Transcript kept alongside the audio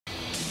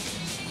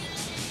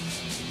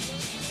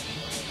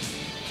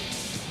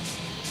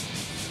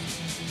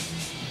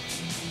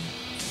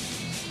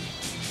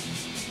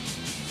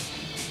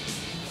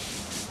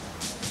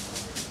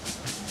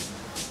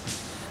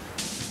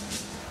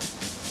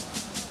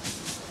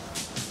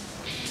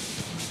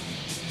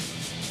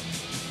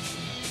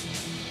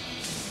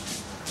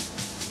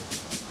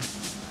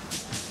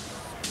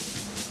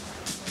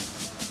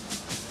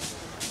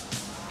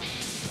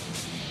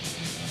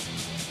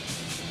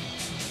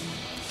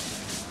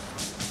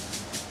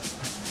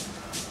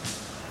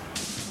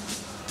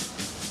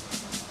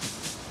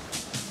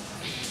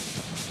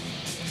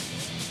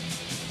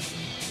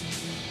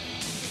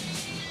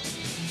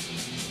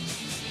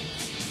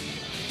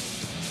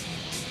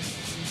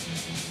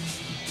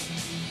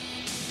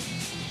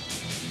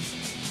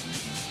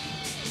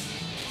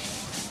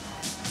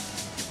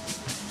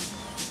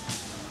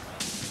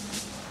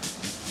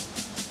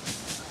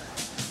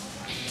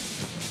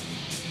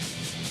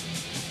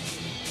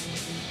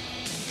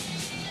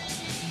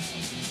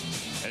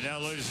And now,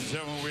 ladies and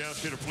gentlemen, we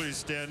ask you to please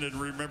stand and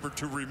remember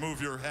to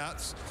remove your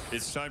hats.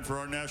 It's time for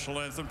our national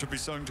anthem to be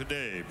sung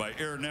today by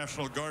Air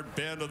National Guard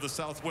Band of the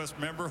Southwest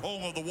member,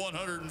 home of the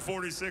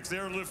 146th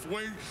Airlift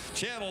Wing,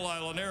 Channel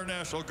Island Air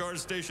National Guard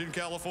Station,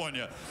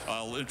 California.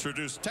 I'll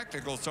introduce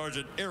Technical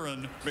Sergeant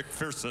Aaron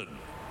McPherson.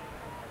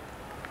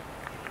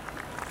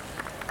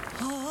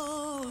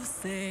 Oh,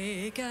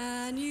 say,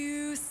 can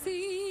you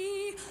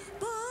see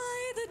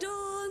by the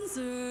dawn's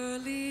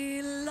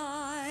early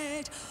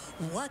light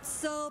what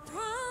so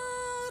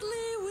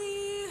proudly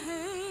we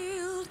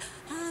hailed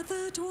at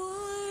the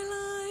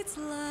twilight's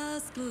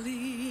last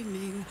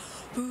gleaming,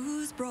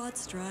 whose broad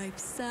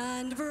stripes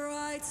and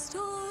bright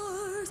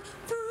stars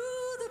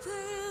through the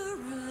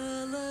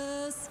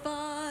perilous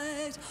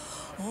fight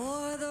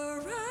o'er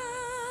the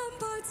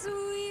ramparts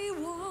we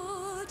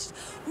watched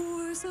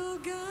were so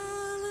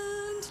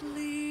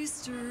gallantly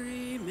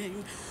streaming,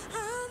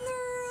 and the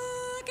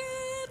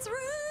rockets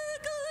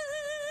red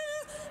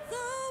glare,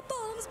 the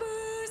bombs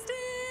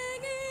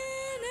bursting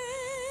in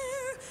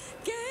air,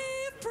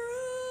 gave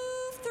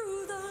proof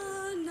through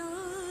the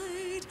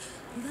night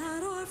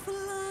that our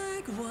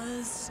flag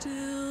was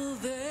still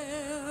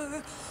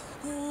there.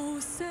 Oh,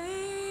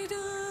 say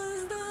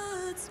does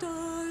that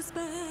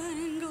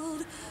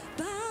star-spangled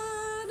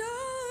banner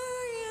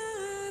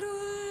yet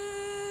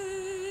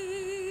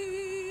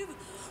wave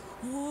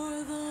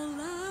o'er the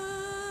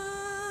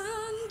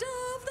land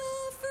of the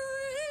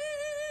free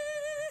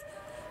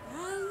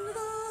and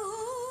the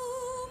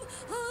home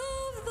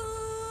of the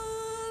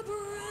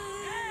brave?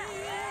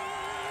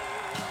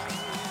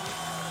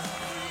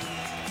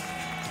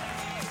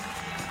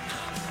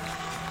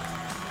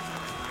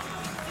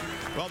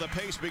 Well, the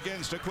pace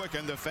begins to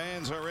quicken. The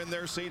fans are in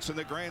their seats in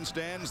the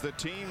grandstands. The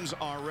teams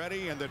are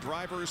ready, and the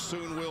drivers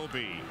soon will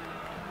be.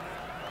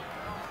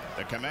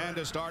 The command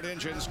to start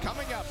engines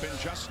coming up in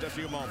just a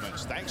few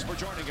moments. Thanks for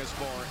joining us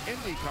for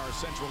IndyCar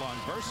Central on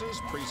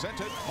Versus,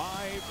 presented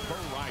by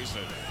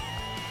Verizon.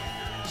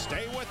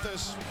 Stay with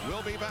us.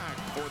 We'll be back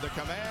for the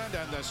command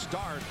and the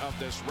start of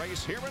this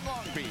race here in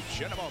Long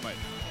Beach in a moment.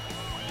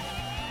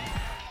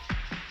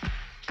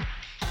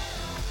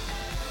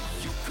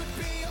 You could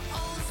be your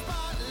own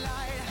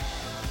spotlight.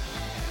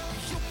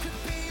 You could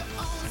be your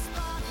own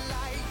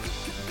spotlight. You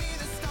could be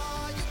the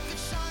star. You could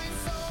shine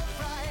so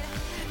bright.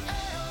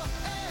 Ayo,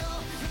 ayo.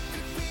 You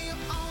could be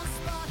your own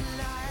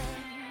spotlight.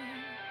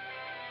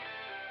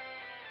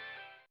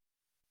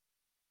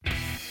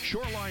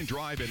 Shoreline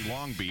Drive in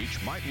Long Beach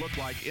might look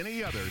like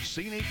any other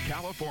scenic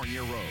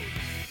California road.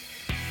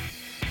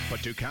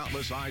 But to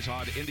countless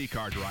eyes-on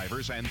IndyCar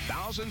drivers and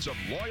thousands of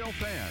loyal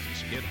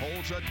fans, it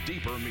holds a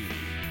deeper meaning.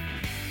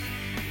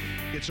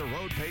 It's a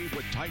road paved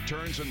with tight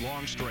turns and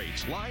long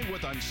straights, lined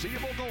with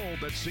unseeable gold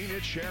that's seen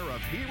its share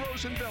of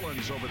heroes and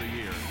villains over the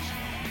years.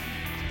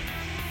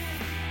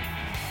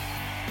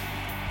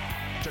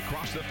 To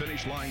cross the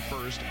finish line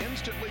first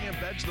instantly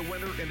embeds the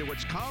winner into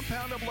its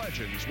compound of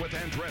legends with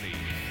Andretti,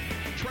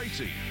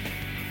 Tracy,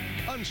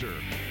 Unser,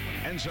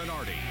 and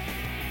Zanardi.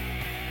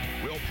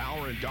 Will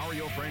Power and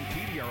Dario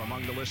Franchitti are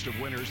among the list of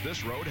winners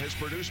this road has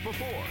produced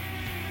before.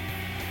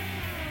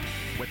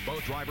 With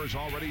both drivers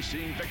already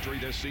seeing victory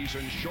this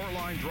season,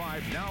 Shoreline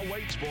Drive now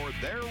waits for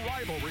their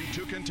rivalry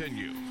to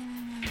continue.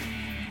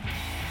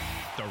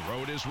 The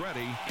road is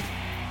ready.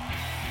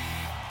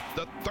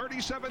 The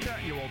 37th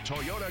annual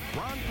Toyota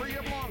Grand Prix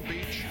of Long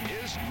Beach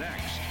is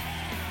next.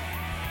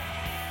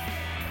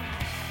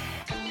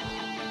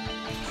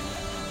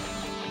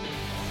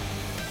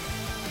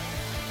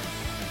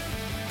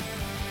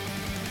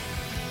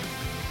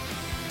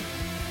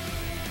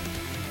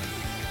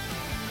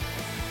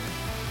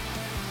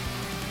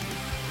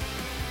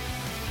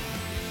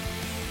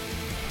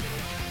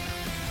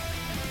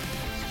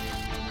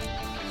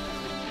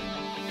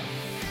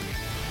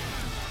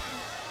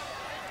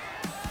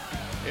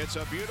 It's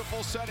a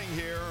beautiful setting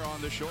here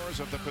on the shores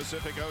of the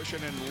Pacific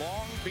Ocean in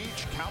Long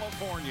Beach,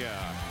 California.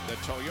 The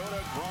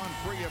Toyota Grand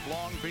Prix of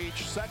Long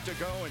Beach set to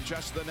go in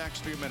just the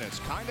next few minutes.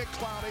 Kind of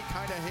cloudy,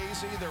 kind of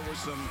hazy. There was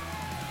some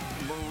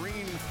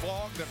marine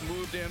fog that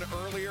moved in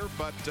earlier,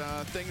 but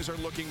things are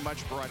looking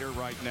much brighter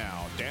right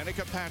now.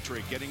 Danica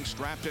Patrick getting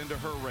strapped into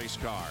her race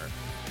car.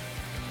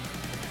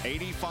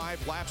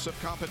 85 laps of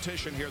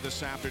competition here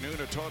this afternoon,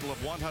 a total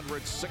of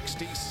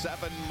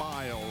 167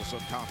 miles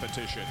of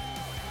competition.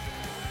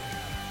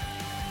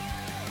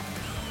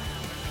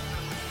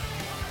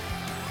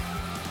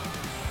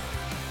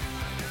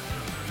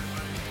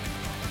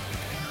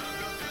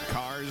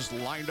 Cars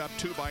lined up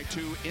 2 by 2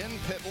 in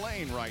pit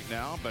lane right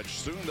now, but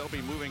soon they'll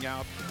be moving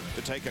out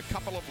to take a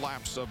couple of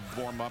laps of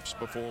warm-ups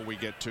before we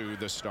get to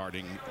the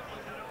starting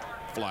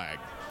flag.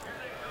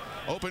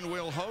 Open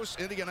wheel host,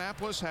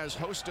 Indianapolis has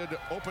hosted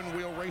open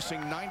wheel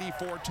racing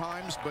 94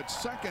 times, but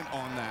second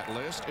on that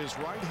list is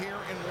right here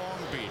in Long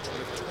Beach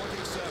with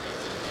 27.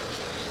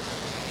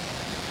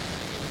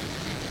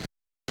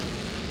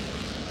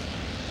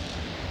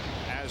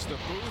 As the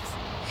booth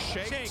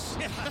shakes.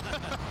 That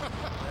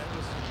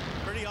was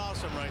pretty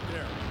awesome right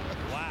there.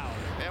 Wow.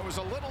 It was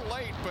a little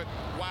late, but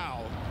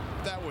wow,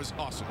 that was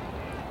awesome.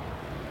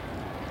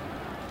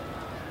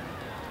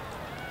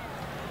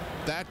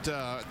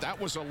 That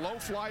was a low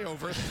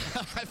flyover.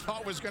 I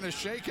thought was going to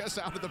shake us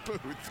out of the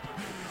booth,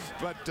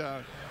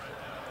 but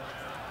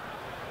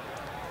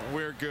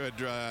we're good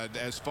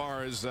as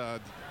far as the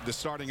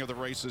starting of the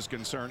race is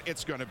concerned.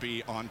 It's going to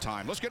be on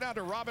time. Let's get down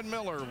to Robin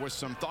Miller with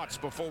some thoughts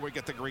before we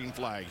get the green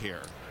flag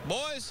here.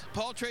 Boys,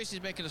 Paul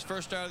Tracy's making his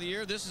first start of the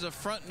year. This is a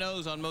front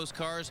nose on most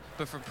cars,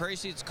 but for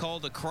Tracy, it's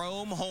called the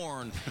chrome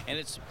horn. And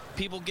it's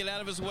people get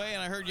out of his way.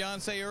 And I heard Jan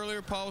say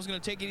earlier Paul was going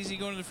to take it easy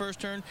going to the first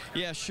turn.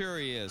 Yeah, sure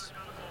he is.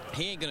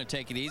 He ain't going to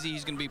take it easy.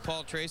 He's going to be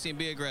Paul Tracy and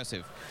be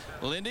aggressive.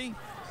 Lindy?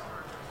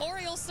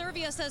 Oriol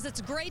Servia says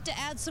it's great to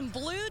add some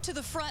blue to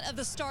the front of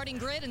the starting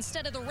grid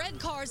instead of the red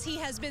cars he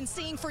has been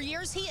seeing for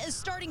years. He is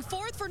starting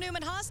fourth for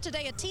Newman Haas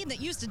today, a team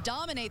that used to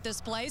dominate this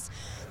place.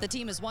 The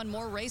team has won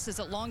more races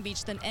at Long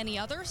Beach than any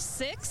other,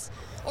 6.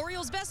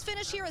 Oriol's best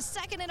finish here is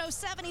second in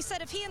 07. He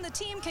said if he and the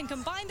team can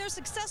combine their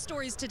success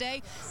stories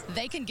today,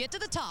 they can get to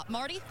the top.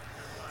 Marty?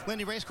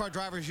 Lindy, race car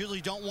drivers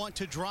usually don't want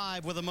to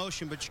drive with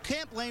emotion, but you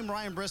can't blame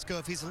Ryan Briscoe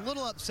if he's a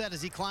little upset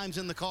as he climbs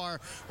in the car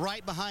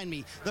right behind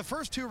me. The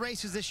first 2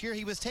 races this year,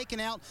 he was taken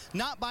out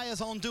not by his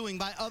own doing,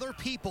 by other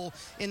people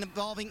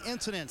involving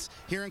incidents.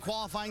 Here in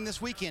qualifying this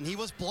weekend, he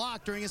was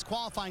blocked during his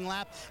qualifying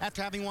lap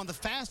after having one of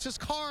the fastest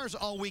cars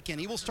all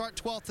weekend. He will start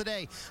 12th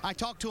today. I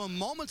talked to him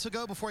moments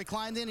ago before he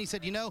climbed in. He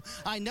said,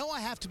 I know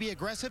I have to be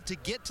aggressive to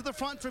get to the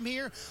front from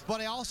here, but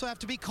I also have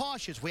to be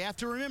cautious. We have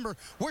to remember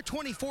we're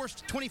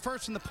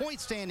 21st in the point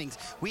standings.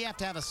 We have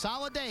to have a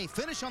solid day,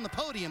 finish on the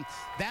podium.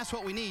 That's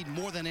what we need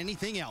more than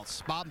anything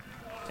else. Bob?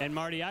 And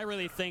Marty, I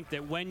really think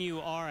that when you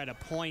are at a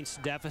points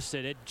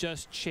deficit, it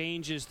just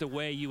changes the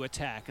way you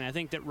attack. And I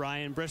think that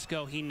Ryan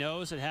Briscoe, he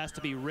knows it has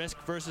to be risk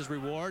versus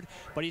reward,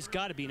 but he's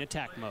got to be in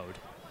attack mode.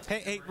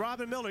 Hey,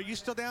 Robin Miller, you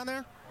still down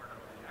there?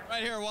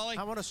 Right here, Wally.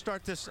 I want to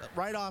start this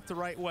right off the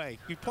right way.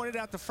 You pointed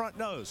out the front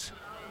nose.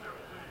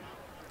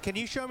 Can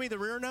you show me the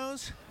rear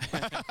nose?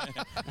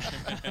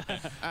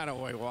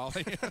 Attaboy,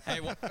 Wally.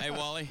 Hey,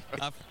 Wally,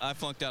 I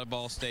flunked out of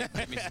Ball State.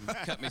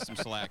 Cut me some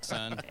slack,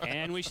 son.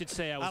 And we should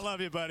say I love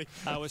you, buddy.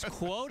 I was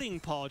quoting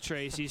Paul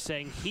Tracy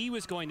saying he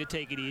was going to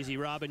take it easy.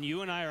 Robin,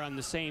 you and I are on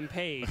the same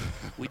page.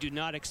 We do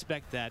not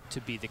expect that to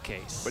be the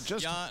case. But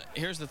just Jan,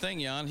 here's the thing,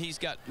 Jan. He's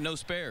got no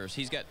spares.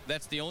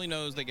 That's the only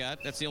nose they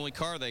got. That's the only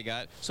car they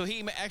got. So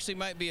he actually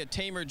might be a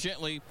tamer,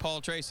 gently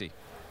Paul Tracy.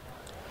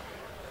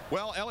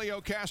 Well,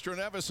 Elio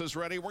Castroneves is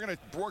ready. We're going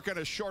to work on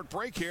a short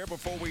break here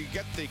before we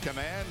get the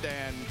command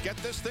and get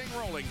this thing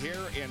rolling here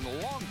in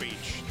Long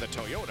Beach, the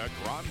Toyota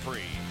Grand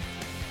Prix.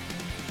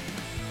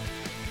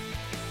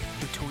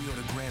 The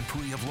Toyota Grand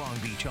Prix of Long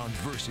Beach on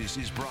Versus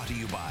is brought to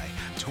you by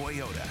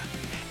Toyota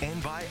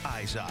and by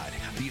Izod,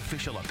 the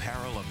official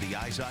apparel of the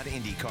Izod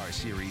Indycar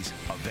Series,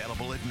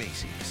 available at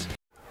Macy's.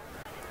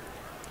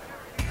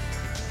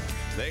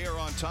 They are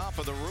on top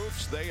of the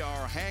roofs. They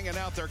are hanging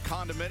out their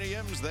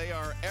condominiums. They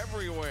are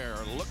everywhere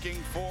looking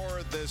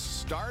for this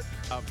start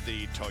of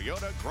the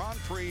Toyota Grand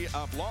Prix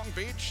of Long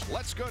Beach.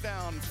 Let's go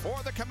down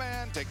for the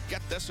command to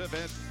get this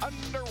event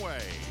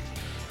underway.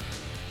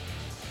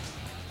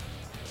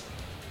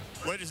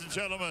 Ladies and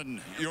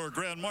gentlemen, your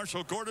Grand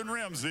Marshal Gordon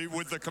Ramsay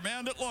with the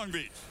command at Long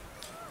Beach.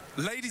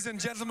 Ladies and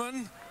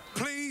gentlemen,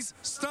 please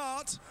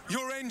start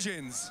your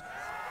engines.